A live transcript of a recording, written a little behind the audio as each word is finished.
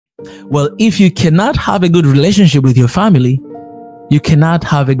Well, if you cannot have a good relationship with your family, you cannot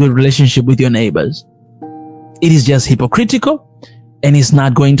have a good relationship with your neighbors. It is just hypocritical and it's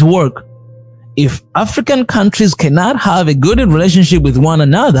not going to work. If African countries cannot have a good relationship with one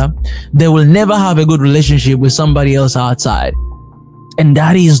another, they will never have a good relationship with somebody else outside. And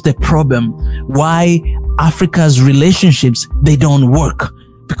that is the problem. Why Africa's relationships, they don't work.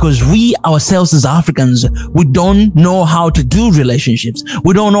 Because we ourselves as Africans, we don't know how to do relationships.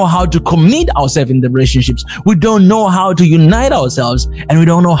 We don't know how to commit ourselves in the relationships. We don't know how to unite ourselves, and we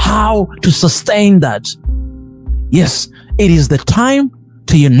don't know how to sustain that. Yes, it is the time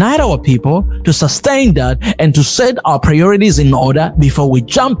to unite our people, to sustain that, and to set our priorities in order before we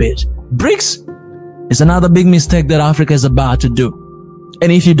jump it. BRICS is another big mistake that Africa is about to do.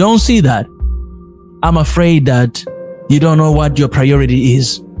 And if you don't see that, I'm afraid that you don't know what your priority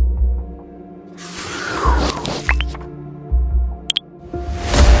is.